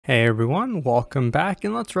Hey everyone, welcome back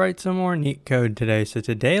and let's write some more Leetcode today. So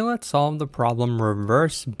today let's solve the problem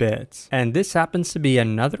reverse bits. And this happens to be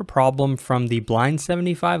another problem from the blind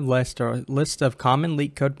 75 list, or list of common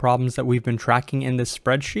Leetcode problems that we've been tracking in this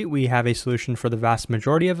spreadsheet. We have a solution for the vast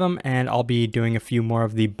majority of them, and I'll be doing a few more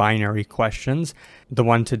of the binary questions. The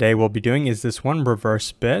one today we'll be doing is this one,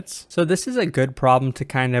 reverse bits. So this is a good problem to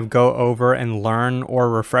kind of go over and learn or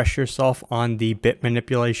refresh yourself on the bit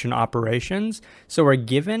manipulation operations. So we're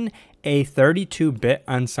given a 32-bit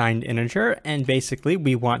unsigned integer, and basically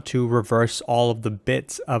we want to reverse all of the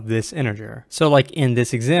bits of this integer. So like in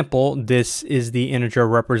this example, this is the integer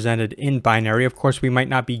represented in binary. Of course, we might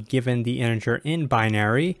not be given the integer in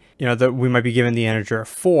binary. We might be given the integer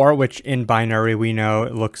 4, which in binary we know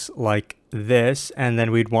it looks like this, and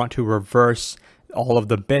then we'd want to reverse all of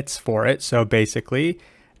the bits for it. So basically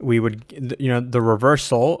we would, the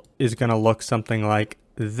reversal is going to look something like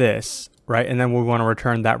this, right? And then we want to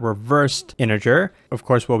return that reversed integer. Of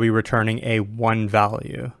course, we'll be returning a 1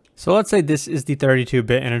 value. So let's say this is the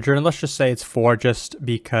 32-bit integer, and let's just say it's 4 just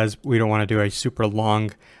because we don't want to do a super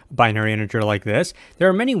long binary integer like this. There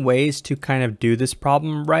are many ways to kind of do this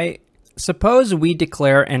problem, right? Suppose we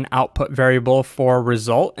declare an output variable for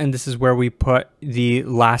result, and this is where we put the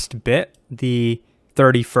last bit, the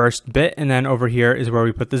 31st bit, and then over here is where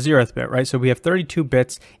we put the 0th bit, right? So we have 32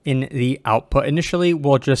 bits in the output. Initially,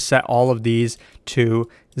 we'll just set all of these to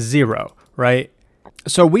 0, right?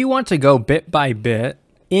 So we want to go bit by bit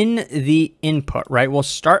in the input, right? We'll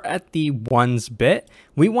start at the 1's bit.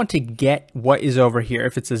 We want to get what is over here.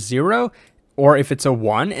 If it's a 0, or if it's a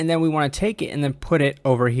 1, and then we want to take it and then put it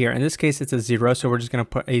over here. In this case, it's a 0, so we're just going to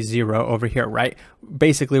put a 0 over here, right?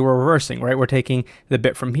 Basically, we're reversing, right? We're taking the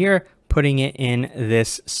bit from here, putting it in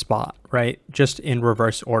this spot, right? Just in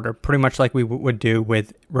reverse order, pretty much like we would do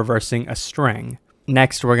with reversing a string.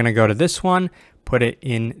 Next, we're going to go to this one, put it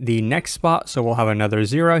in the next spot, so we'll have another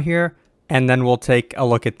 0 here, and then we'll take a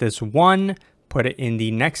look at this 1, put it in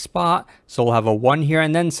the next spot, so we'll have a 1 here,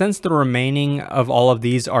 and then since the remaining of all of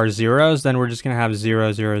these are zeros, then we're just going to have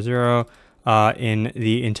 0, 0, 0 in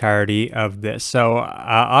the entirety of this. So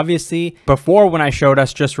obviously, before when I showed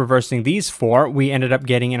us just reversing these 4, we ended up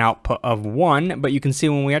getting an output of 1, but you can see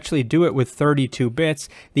when we actually do it with 32 bits,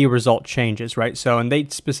 the result changes, right? So, and they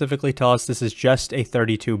specifically tell us this is just a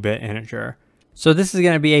 32-bit integer. So this is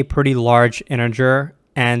going to be a pretty large integer,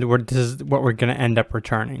 and this is what we're going to end up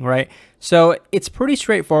returning, right? So it's pretty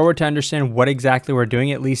straightforward to understand what exactly we're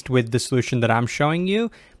doing, at least with the solution that I'm showing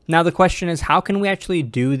you. Now the question is, how can we actually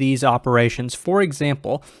do these operations? For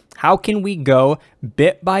example, how can we go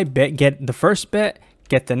bit by bit, get the first bit,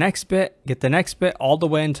 get the next bit, get the next bit, all the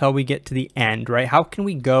way until we get to the end, right? How can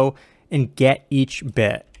we go and get each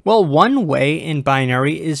bit? Well, one way in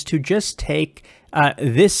binary is to just take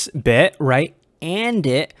this bit, right, and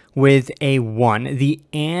it with a 1, the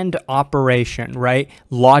AND operation, right?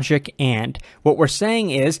 Logic AND. What we're saying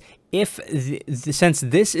is, since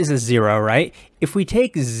this is a 0, right? If we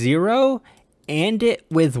take 0 and it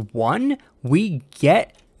with 1, we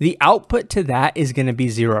get the output to that is going to be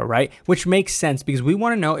 0, right? Which makes sense because we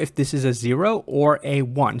want to know if this is a 0 or a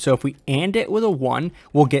 1. So if we AND it with a 1,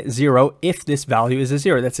 we'll get 0 if this value is a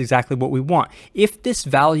 0. That's exactly what we want. If this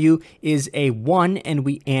value is a 1 and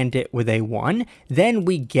we AND it with a 1, then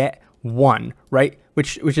we get 1, right?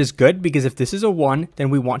 Which is good, because if this is a 1, then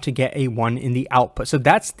we want to get a 1 in the output. So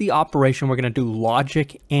that's the operation we're going to do,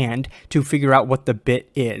 logic AND, to figure out what the bit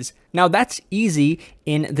is. Now that's easy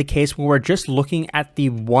in the case where we're just looking at the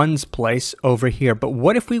 1's place over here. But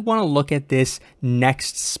what if we want to look at this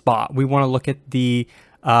next spot? We want to look at the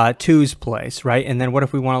 2's place, right? And then what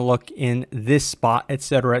if we want to look in this spot,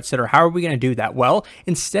 etc., etc.? How are we going to do that? Well,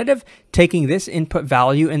 instead of taking this input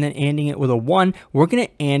value and then ANDing it with a 1, we're going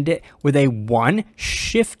to AND it with a 1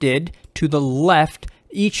 shifted to the left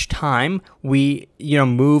each time we,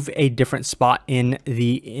 move a different spot in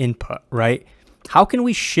the input, right? How can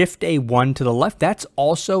we shift a 1 to the left? That's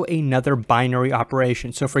also another binary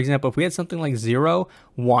operation. So for example, if we had something like 0,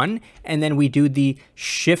 1, and then we do the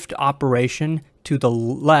shift operation to the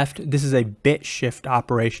left, this is a bit shift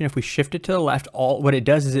operation. If we shift it to the left, what it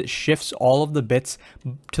does is it shifts all of the bits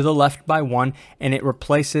to the left by 1, and it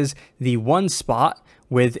replaces the 1 spot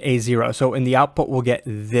with a 0. So in the output, we'll get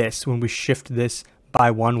this. When we shift this by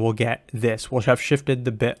 1, we'll get this. We'll have shifted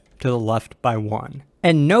the bit to the left by 1.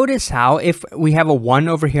 And notice how if we have a 1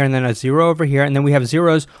 over here and then a 0 over here, and then we have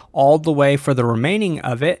zeros all the way for the remaining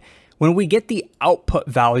of it, when we get the output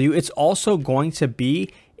value, it's also going to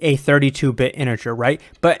be a 32-bit integer, right?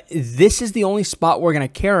 But this is the only spot we're going to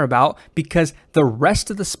care about, because the rest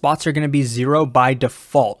of the spots are going to be 0 by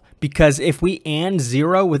default. because if we AND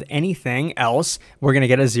 0 with anything else, we're going to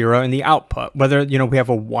get a 0 in the output. Whether, we have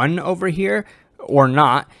a 1 over here or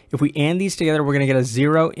not, if we AND these together, we're going to get a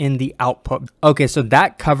 0 in the output. Okay, so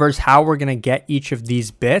that covers how we're going to get each of these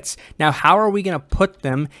bits. Now, how are we going to put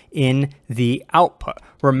them in the output?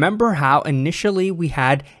 Remember how initially we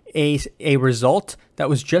had a result that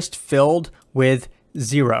was just filled with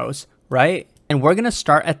zeros, right? And we're going to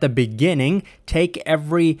start at the beginning, take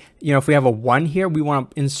every, if we have a 1 here, we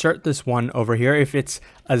want to insert this 1 over here. If it's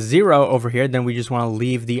a 0 over here, then we just want to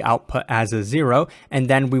leave the output as a 0. And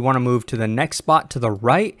then we want to move to the next spot to the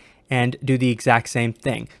right and do the exact same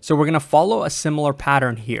thing. So we're going to follow a similar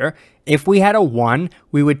pattern here. If we had a 1,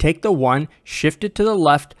 we would take the 1, shift it to the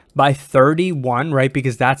left by 31, right?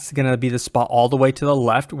 Because that's going to be the spot all the way to the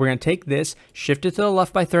left. We're going to take this, shift it to the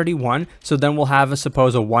left by 31. So then we'll have,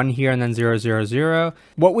 suppose, a 1 here and then 0, 0, 0.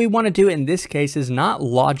 What we want to do in this case is not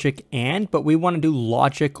logic AND, but we want to do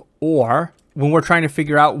logic OR when we're trying to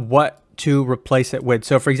figure out what to replace it with.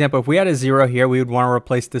 So for example, if we had a 0 here, we would want to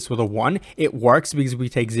replace this with a 1. It works because we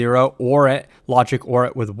take 0, OR it, logic OR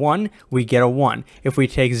it with 1, we get a 1. If we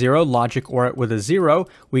take 0, logic OR it with a 0,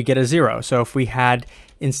 we get a 0. So if we had,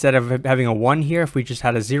 instead of having a 1 here, if we just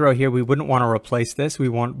had a 0 here, we wouldn't want to replace this. We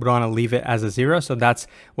would want to leave it as a 0. So that's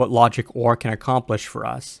what logic OR can accomplish for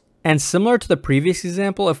us. And similar to the previous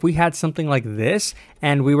example, if we had something like this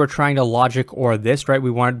and we were trying to logic OR this, right?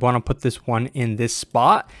 We want to put this 1 in this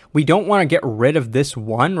spot. We don't want to get rid of this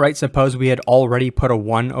 1, right? Suppose we had already put a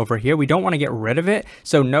 1 over here. We don't want to get rid of it.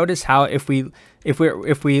 So notice how if we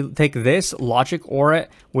take this, logic OR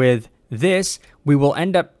it with this, we will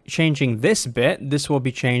end up changing this bit. This will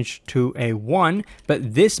be changed to a 1,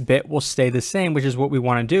 but this bit will stay the same, which is what we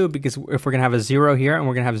want to do, because if we're going to have a 0 here and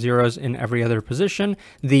we're going to have zeros in every other position,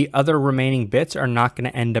 the other remaining bits are not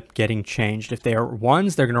going to end up getting changed. If they are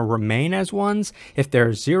 1s, they're going to remain as 1s. If they're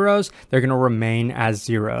 0s, they're going to remain as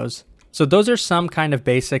 0s. So those are some kind of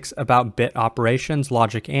basics about bit operations,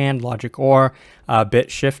 logic AND, logic OR,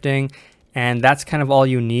 bit shifting. And that's kind of all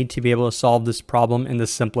you need to be able to solve this problem in the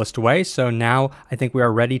simplest way. So now I think we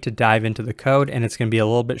are ready to dive into the code, and it's going to be a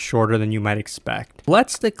little bit shorter than you might expect.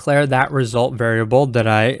 Let's declare that result variable that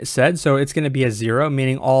I said. So it's going to be a 0,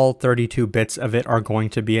 meaning all 32 bits of it are going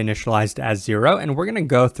to be initialized as 0. And we're going to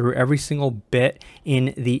go through every single bit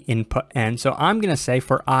in the input n. So I'm going to say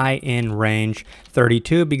for I in range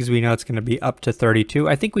 32, because we know it's going to be up to 32.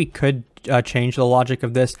 I think we could change the logic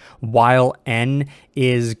of this while n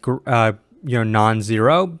is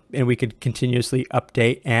non-zero, and we could continuously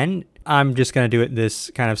update n. I'm just going to do it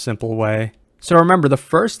this kind of simple way. So remember, the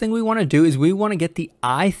first thing we want to do is we want to get the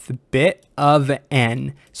ith bit of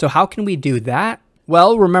n. So how can we do that?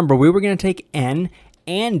 Well, remember, we were going to take n,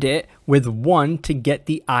 AND it with 1 to get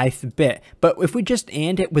the ith bit. But if we just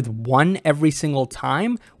AND it with 1 every single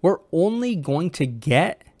time, we're only going to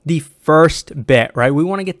get the first bit, right? We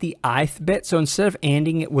want to get the ith bit. So instead of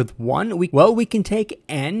ANDing it with 1, we can take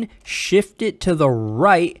n, shift it to the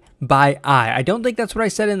right by I. I don't think that's what I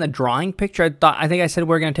said in the drawing picture. I think I said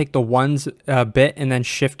we're going to take the 1s bit and then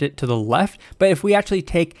shift it to the left. But if we actually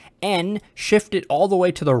take n, shift it all the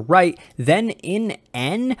way to the right, then in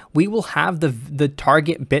n, we will have the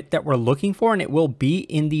target bit that we're looking for, and it will be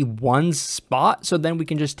in the 1s spot. So then we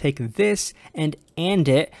can just take this and AND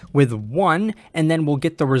it with 1, and then we'll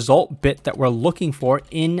get the result bit that we're looking for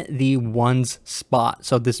in the 1s spot.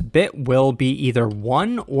 So this bit will be either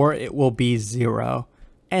 1 or it will be 0.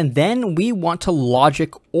 And then we want to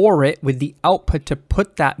logic OR it with the output to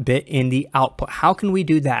put that bit in the output. How can we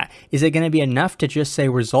do that? Is it going to be enough to just say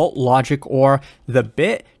result logic OR the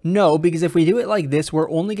bit? No, because if we do it like this, we're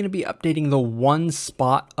only going to be updating the 1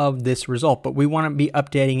 spot of this result, but we want to be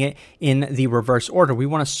updating it in the reverse order. We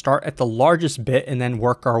want to start at the largest bit and then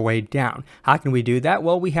work our way down. How can we do that?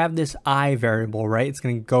 Well, we have this I variable, right? It's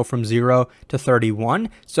going to go from 0 to 31.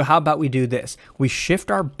 So how about we do this? We shift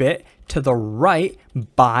our bit to the right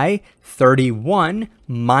by 31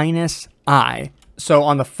 minus I. So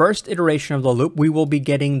on the first iteration of the loop, we will be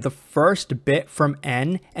getting the first bit from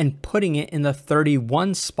n and putting it in the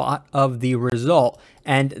 31 spot of the result.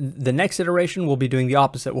 And the next iteration, we'll be doing the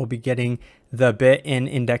opposite. We'll be getting the bit in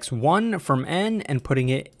index 1 from n and putting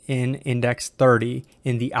it in index 30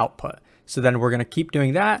 in the output. So then we're going to keep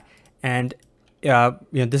doing that, and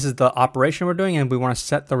this is the operation we're doing, and we want to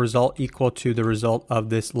set the result equal to the result of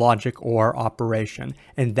this logic OR operation.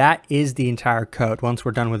 And that is the entire code. Once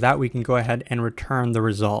we're done with that, we can go ahead and return the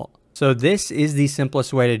result. So this is the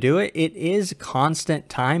simplest way to do it. It is constant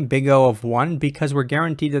time, big O of 1, because we're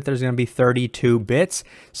guaranteed that there's going to be 32 bits.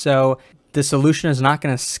 So the solution is not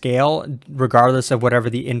going to scale regardless of whatever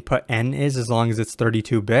the input n is, as long as it's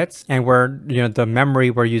 32 bits. And the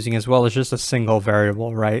memory we're using as well is just a single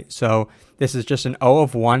variable, right? So this is just an O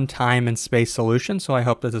of 1 time and space solution. So I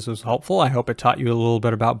hope that this was helpful. I hope it taught you a little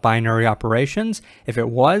bit about binary operations. If it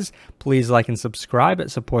was, please like and subscribe.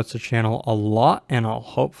 It supports the channel a lot, and I'll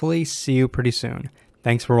hopefully see you pretty soon.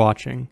 Thanks for watching.